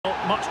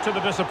much to the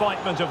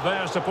disappointment of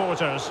their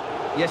supporters.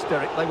 Yes,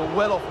 Derek, they were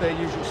well off their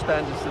usual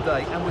standards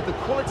today, and with the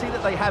quality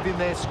that they have in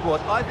their squad,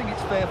 I think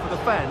it's fair for the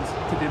fans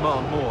to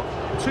demand more.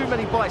 Too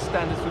many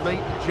bystanders for me,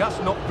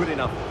 just not good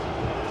enough.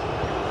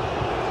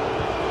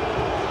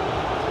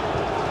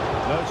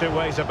 No two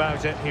ways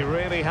about it, he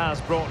really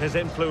has brought his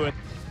influence.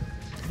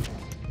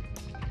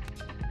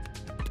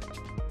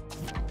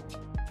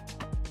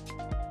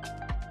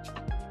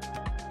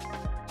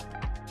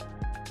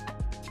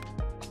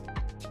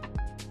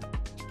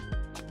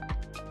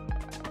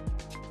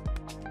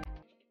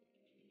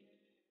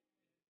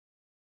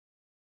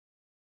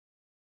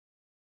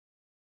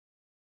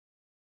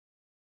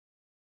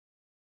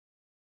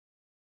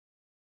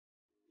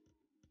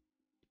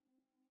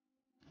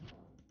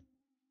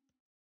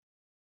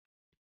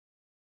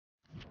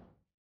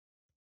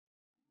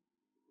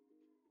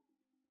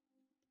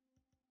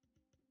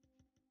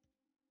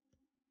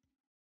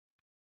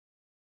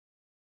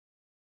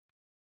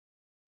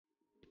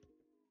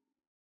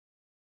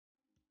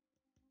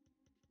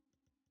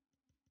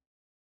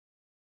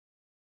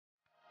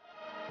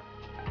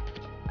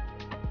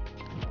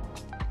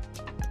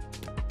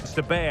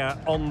 To bear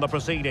on the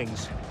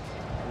proceedings.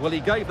 Well, he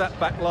gave that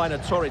back line a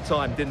torrid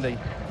time, didn't he?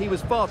 He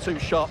was far too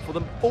sharp for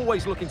them,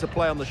 always looking to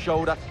play on the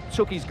shoulder,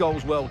 took his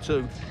goals well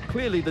too.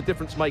 Clearly the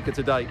difference maker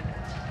today.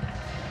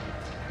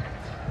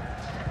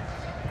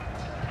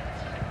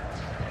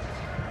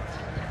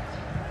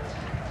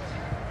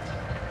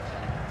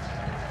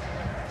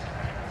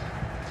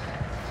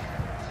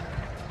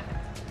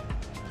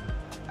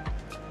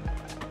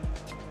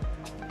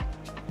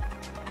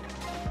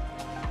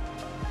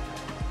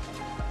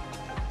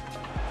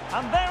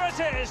 And there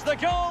it is, the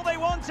goal they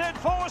wanted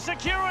for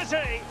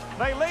security.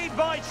 They lead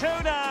by 2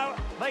 now.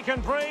 They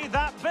can breathe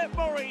that bit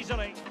more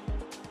easily.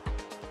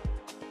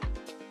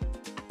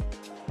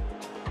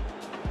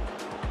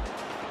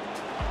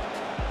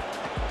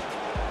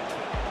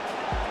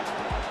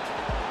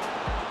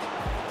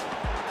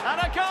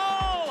 And a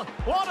goal!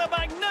 What a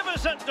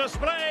magnificent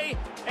display.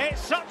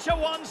 It's such a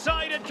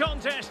one-sided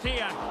contest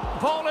here.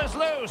 Ball is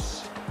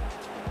loose.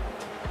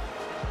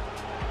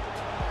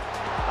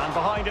 And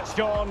behind it's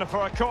gone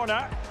for a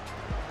corner.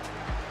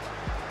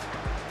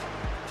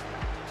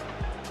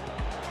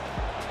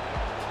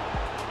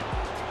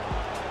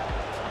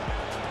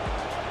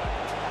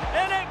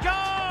 In it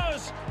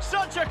goes!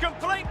 Such a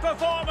complete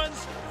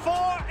performance.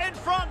 4 in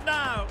front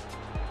now.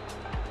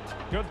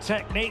 Good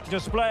technique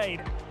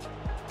displayed.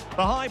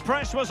 The high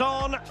press was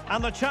on,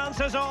 and the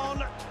chance is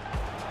on.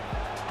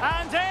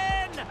 And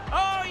in!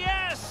 Oh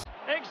yes!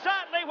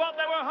 Exactly what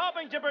they were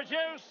hoping to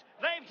produce.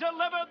 They've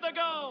delivered the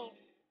goal.